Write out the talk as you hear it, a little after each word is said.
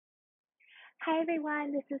Hi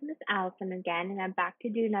everyone, this is Miss Allison again, and I'm back to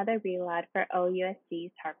do another read-aloud for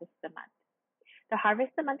OUSD's Harvest the Month. The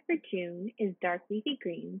Harvest the Month for June is dark leafy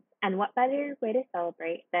greens, and what better way to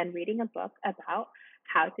celebrate than reading a book about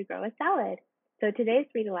how to grow a salad? So today's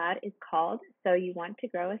read-aloud is called So You Want to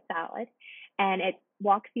Grow a Salad, and it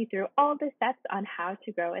walks you through all the steps on how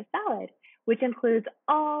to grow a salad, which includes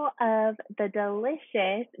all of the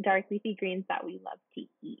delicious dark leafy greens that we love to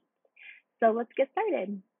eat. So let's get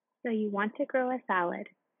started. So You Want to Grow a Salad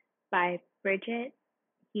by Bridget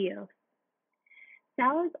Hughes.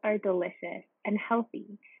 Salads are delicious and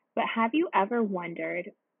healthy, but have you ever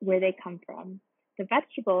wondered where they come from? The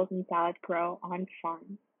vegetables in salad grow on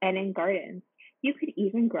farms and in gardens. You could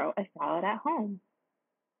even grow a salad at home.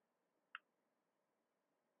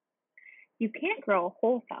 You can't grow a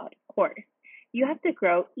whole salad, of course. You have to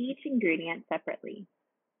grow each ingredient separately.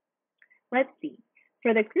 Let's see.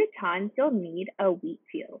 For the croutons, you'll need a wheat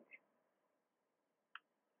field.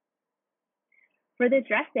 For the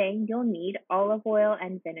dressing, you'll need olive oil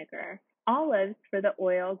and vinegar. Olives for the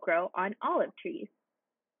oil grow on olive trees.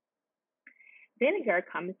 Vinegar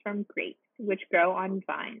comes from grapes, which grow on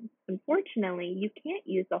vines. Unfortunately, you can't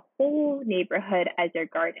use the whole neighborhood as your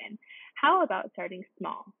garden. How about starting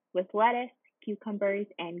small with lettuce, cucumbers,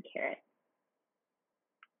 and carrots?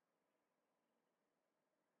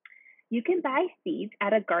 You can buy seeds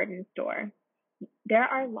at a garden store. There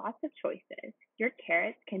are lots of choices. Your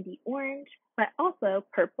carrots can be orange, but also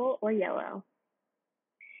purple or yellow.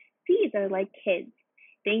 Seeds are like kids.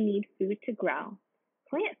 They need food to grow.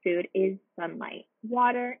 Plant food is sunlight,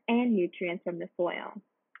 water, and nutrients from the soil.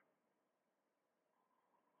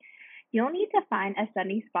 You'll need to find a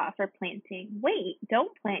sunny spot for planting. Wait,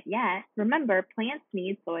 don't plant yet. Remember, plants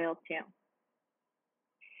need soil too.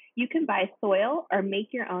 You can buy soil or make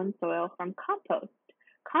your own soil from compost.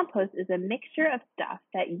 Compost is a mixture of stuff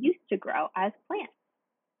that used to grow as plants.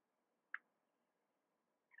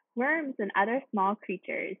 Worms and other small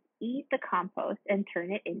creatures eat the compost and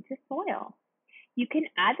turn it into soil. You can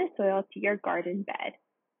add the soil to your garden bed.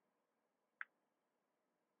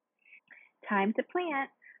 Time to plant.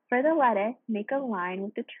 For the lettuce, make a line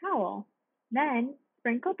with a trowel. Then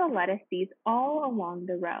sprinkle the lettuce seeds all along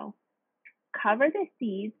the row. Cover the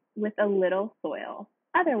seeds with a little soil.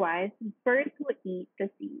 Otherwise, birds will eat the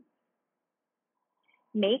seeds.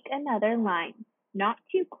 Make another line, not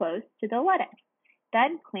too close to the lettuce.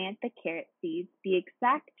 Then plant the carrot seeds the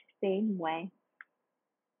exact same way.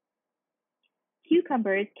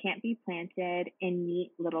 Cucumbers can't be planted in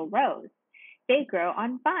neat little rows. They grow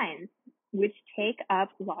on vines, which take up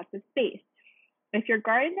lots of space. If your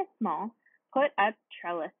garden is small, put up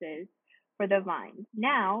trellises for the vines.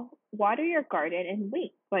 Now, water your garden and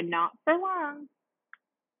wait, but not for long.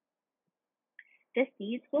 The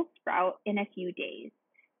seeds will sprout in a few days.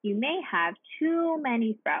 You may have too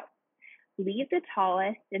many sprouts. Leave the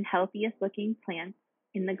tallest and healthiest looking plants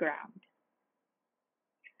in the ground.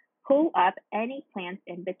 Pull up any plants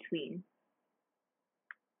in between.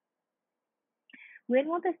 When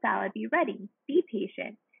will the salad be ready? Be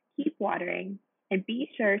patient, keep watering, and be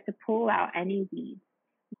sure to pull out any weeds.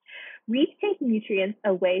 Weeds take nutrients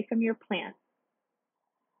away from your plants.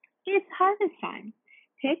 It's harvest time.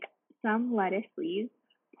 Pick some lettuce leaves,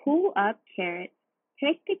 pull up carrots,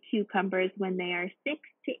 pick the cucumbers when they are 6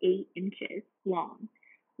 to 8 inches long.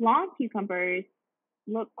 Long cucumbers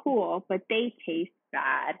look cool, but they taste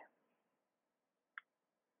bad.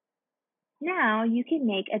 Now you can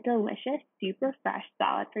make a delicious, super fresh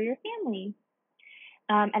salad for your family.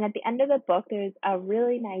 And at the end of the book, there's a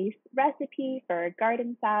really nice recipe for a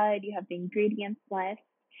garden salad. You have the ingredients list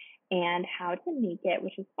and how to make it,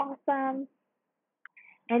 which is awesome.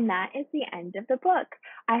 And that is the end of the book.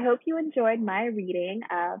 I hope you enjoyed my reading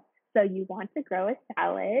of So You Want to Grow a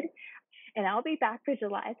Salad. And I'll be back for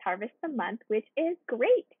July's Harvest the Month, which is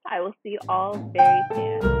great. I will see you all very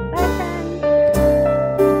soon.